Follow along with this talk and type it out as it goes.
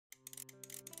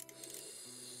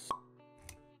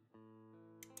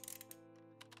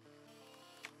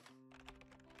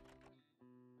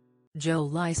Joe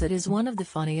Lycett is one of the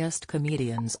funniest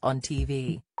comedians on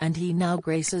TV, and he now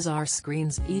graces our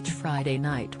screens each Friday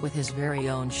night with his very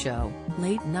own show,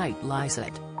 Late Night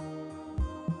Lycett.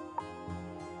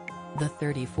 The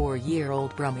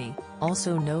 34-year-old Brummie,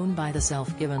 also known by the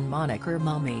self-given moniker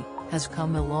Mummy, has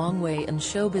come a long way in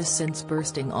showbiz since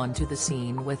bursting onto the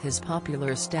scene with his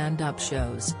popular stand-up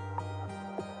shows.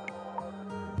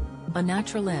 A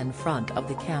natural in front of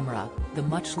the camera, the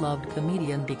much-loved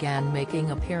comedian began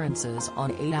making appearances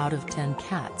on 8 out of 10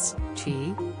 Cats,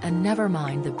 Chi, and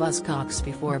Nevermind the Buzzcocks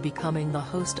before becoming the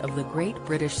host of The Great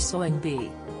British Sewing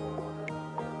Bee.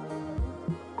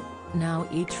 Now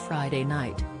each Friday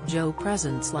night, Joe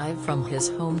presents live from his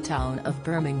hometown of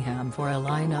Birmingham for a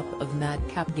lineup of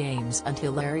madcap games and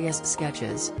hilarious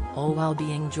sketches, all while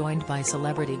being joined by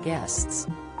celebrity guests.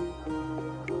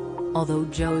 Although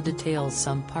Joe details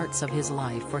some parts of his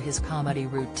life for his comedy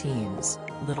routines,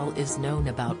 little is known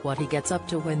about what he gets up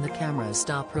to when the cameras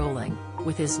stop rolling,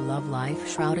 with his love life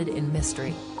shrouded in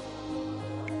mystery.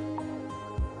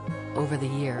 Over the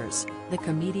years, the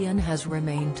comedian has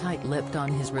remained tight-lipped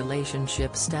on his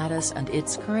relationship status, and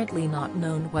it's currently not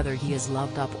known whether he is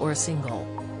loved up or single.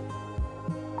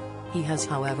 He has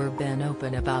however been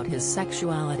open about his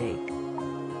sexuality.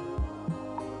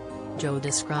 Joe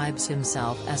describes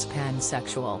himself as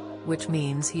pansexual, which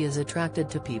means he is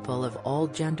attracted to people of all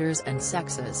genders and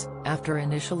sexes, after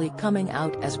initially coming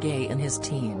out as gay in his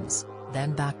teens,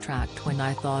 then backtracked when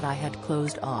I thought I had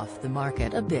closed off the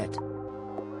market a bit.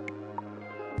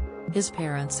 His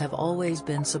parents have always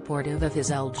been supportive of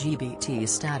his LGBT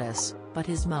status, but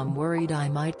his mum worried I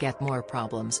might get more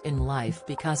problems in life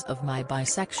because of my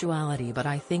bisexuality, but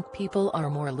I think people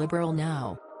are more liberal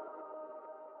now.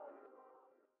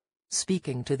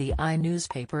 Speaking to the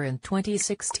newspaper in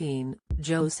 2016,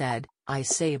 Joe said, "I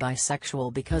say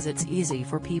bisexual because it's easy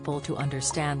for people to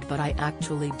understand, but I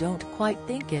actually don't quite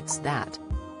think it's that.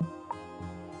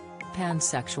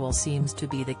 Pansexual seems to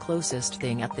be the closest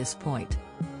thing at this point.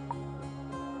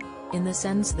 In the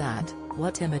sense that,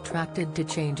 what I'm attracted to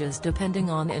changes depending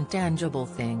on intangible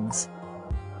things.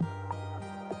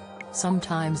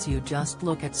 Sometimes you just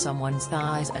look at someone's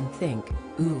thighs and think,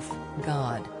 oof,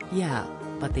 God, yeah,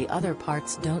 but the other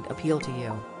parts don't appeal to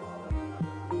you.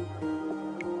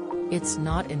 It's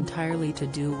not entirely to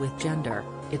do with gender,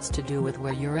 it's to do with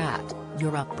where you're at,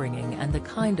 your upbringing and the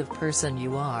kind of person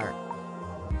you are.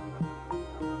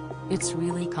 It's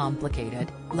really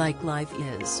complicated, like life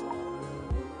is."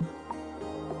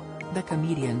 The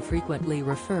comedian frequently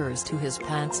refers to his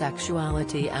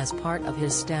pansexuality as part of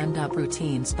his stand-up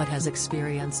routines, but has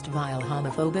experienced vile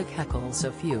homophobic heckles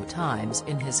a few times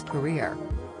in his career.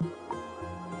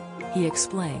 He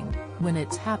explained, "When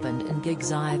it's happened in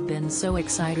gigs I've been so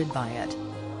excited by it.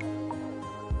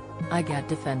 I get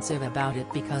defensive about it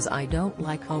because I don't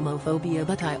like homophobia,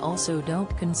 but I also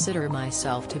don't consider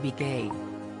myself to be gay.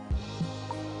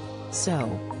 So,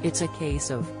 it's a case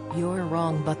of, you're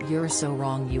wrong but you're so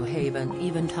wrong you haven't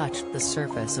even touched the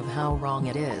surface of how wrong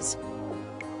it is.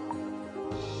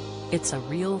 It's a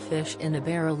real fish in a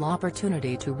barrel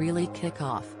opportunity to really kick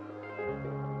off."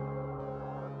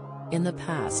 In the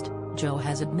past, Joe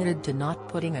has admitted to not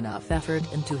putting enough effort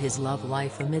into his love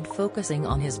life amid focusing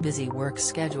on his busy work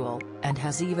schedule, and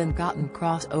has even gotten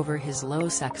cross over his low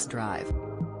sex drive.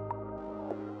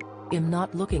 "I'm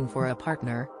not looking for a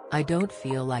partner, I don't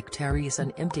feel like there's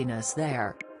an emptiness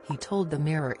there," he told the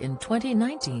Mirror in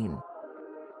 2019.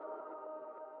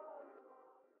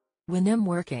 "When I'm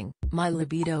working, my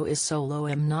libido is so low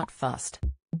I'm not fussed.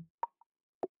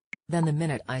 Then the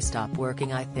minute I stop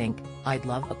working I think, I'd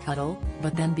love a cuddle,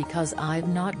 but then because I've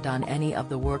not done any of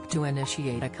the work to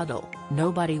initiate a cuddle,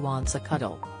 nobody wants a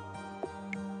cuddle.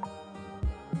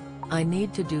 I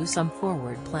need to do some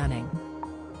forward planning.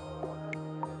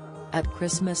 At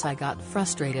Christmas I got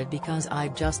frustrated because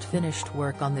I'd just finished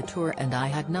work on the tour and I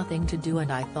had nothing to do,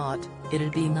 and I thought,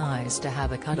 it'd be nice to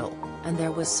have a cuddle, and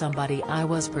there was somebody I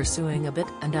was pursuing a bit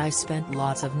and I spent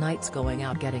lots of nights going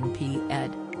out getting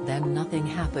P.ed, then nothing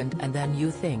happened, and then you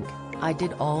think, I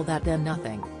did all that then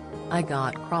nothing. I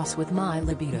got cross with my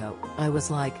libido, I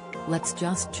was like, let's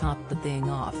just chop the thing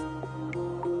off."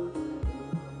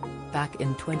 Back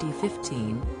in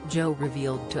 2015, Joe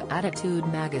revealed to Attitude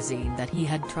magazine that he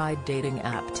had tried dating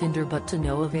app Tinder but to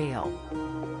no avail.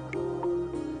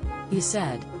 He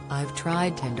said, "I've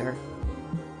tried Tinder.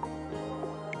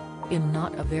 I'm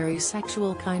not a very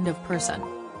sexual kind of person.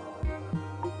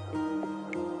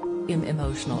 I'm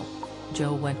emotional."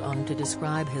 Joe went on to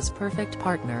describe his perfect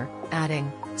partner,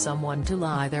 adding, "someone to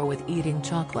lie there with eating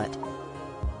chocolate.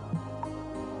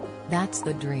 That's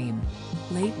the dream."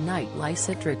 Late Night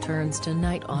Lycett returns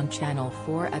tonight on Channel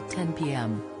 4 at 10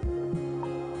 p.m.